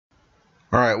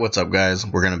Alright, what's up guys?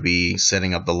 We're going to be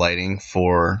setting up the lighting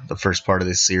for the first part of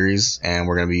this series, and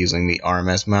we're going to be using the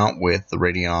RMS mount with the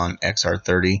Radion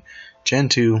XR30 Gen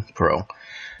 2 Pro.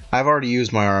 I've already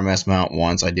used my RMS mount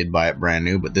once. I did buy it brand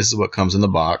new, but this is what comes in the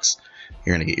box.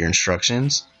 You're going to get your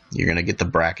instructions, you're going to get the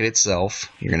bracket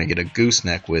itself, you're going to get a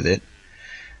gooseneck with it,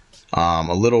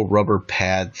 a little rubber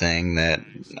pad thing that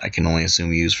I can only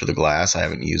assume you use for the glass. I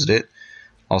haven't used it.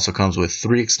 Also comes with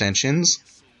 3 extensions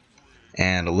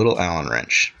and a little Allen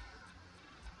wrench.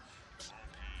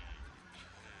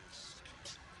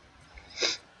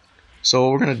 So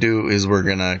what we're going to do is we're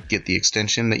going to get the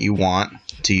extension that you want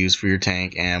to use for your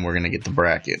tank, and we're going to get the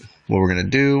bracket. What we're going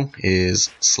to do is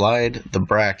slide the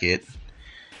bracket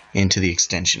into the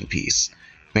extension piece.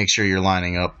 Make sure you're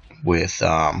lining up with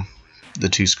the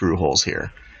 2 screw holes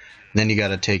here. Then you got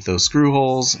to take those screw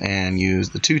holes and use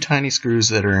the 2 tiny screws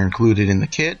that are included in the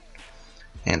kit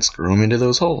and screw them into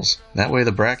those holes. That way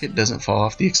the bracket doesn't fall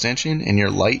off the extension and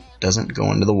your light doesn't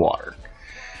go into the water.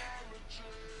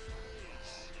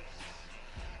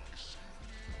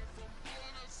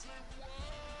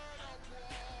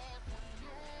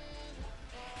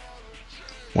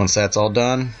 Once that's all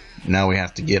done, now we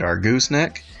have to get our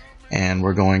gooseneck, and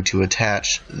we're going to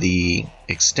attach the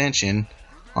extension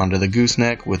onto the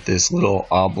gooseneck with this little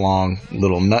oblong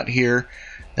little nut here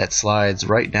that slides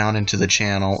right down into the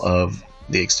channel of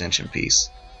the extension piece.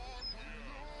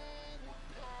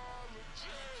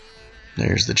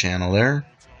 There's the channel there,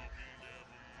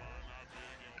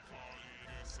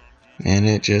 and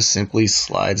it just simply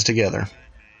slides together.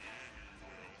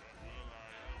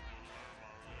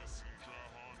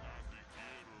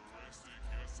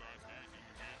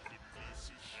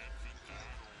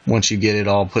 Once you get it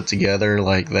all put together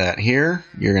like that here,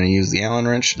 you're going to use the Allen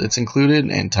wrench that's included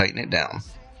and tighten it down.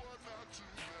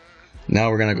 Now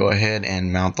we're going to go ahead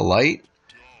and mount the light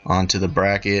onto the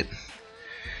bracket.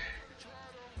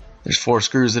 There's 4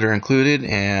 screws that are included,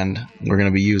 and we're going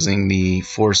to be using the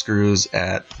 4 screws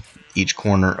at each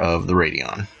corner of the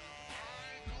Radion.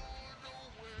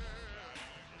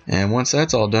 And once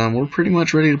that's all done, we're pretty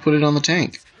much ready to put it on the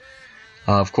tank.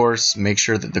 Of course, make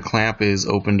sure that the clamp is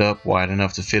opened up wide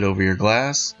enough to fit over your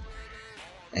glass,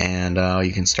 and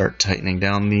you can start tightening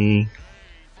down the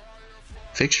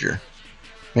fixture.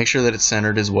 Make sure that it's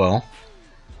centered as well.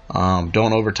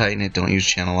 Don't over tighten it, don't use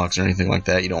channel locks or anything like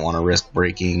that. You don't want to risk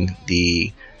breaking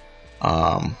the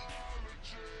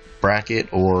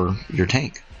bracket or your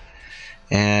tank.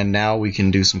 And now we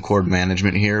can do some cord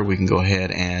management here. We can go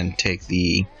ahead and take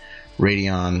the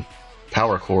Radion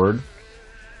power cord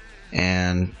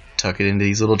and tuck it into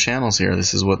these little channels here.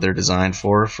 This is what they're designed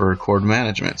for cord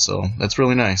management, so that's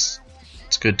really nice.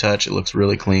 It's a good touch, it looks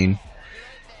really clean,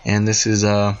 and this is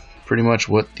pretty much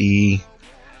what the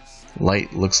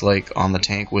light looks like on the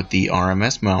tank with the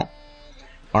RMS mount.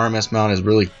 RMS mount is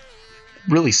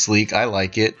really sleek. I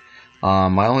like it.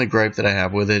 My only gripe that I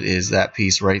have with it is that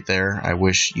piece right there. I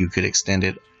wish you could extend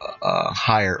it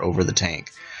higher over the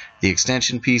tank. The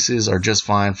extension pieces are just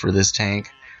fine for this tank.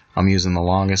 I'm using the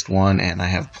longest one, and I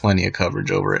have plenty of coverage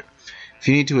over it. If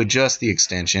you need to adjust the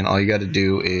extension, all you got to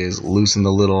do is loosen the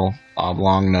little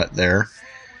oblong nut there,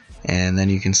 and then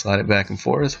you can slide it back and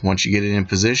forth. Once you get it in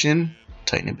position,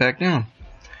 tighten it back down.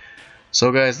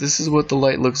 So guys, this is what the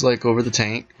light looks like over the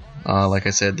tank. Like I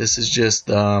said, this is just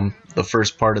the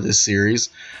first part of this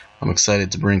series. I'm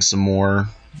excited to bring some more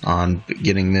on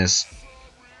getting this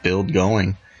build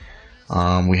going.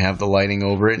 We have the lighting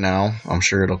over it now. I'm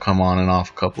sure it'll come on and off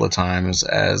a couple of times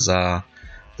as the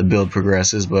build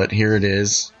progresses, but here it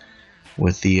is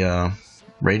with the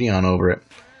Radion over it.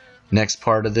 Next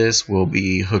part of this will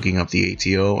be hooking up the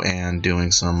ATO and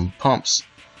doing some pumps.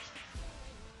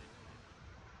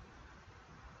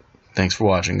 Thanks for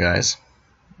watching, guys.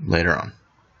 Later on.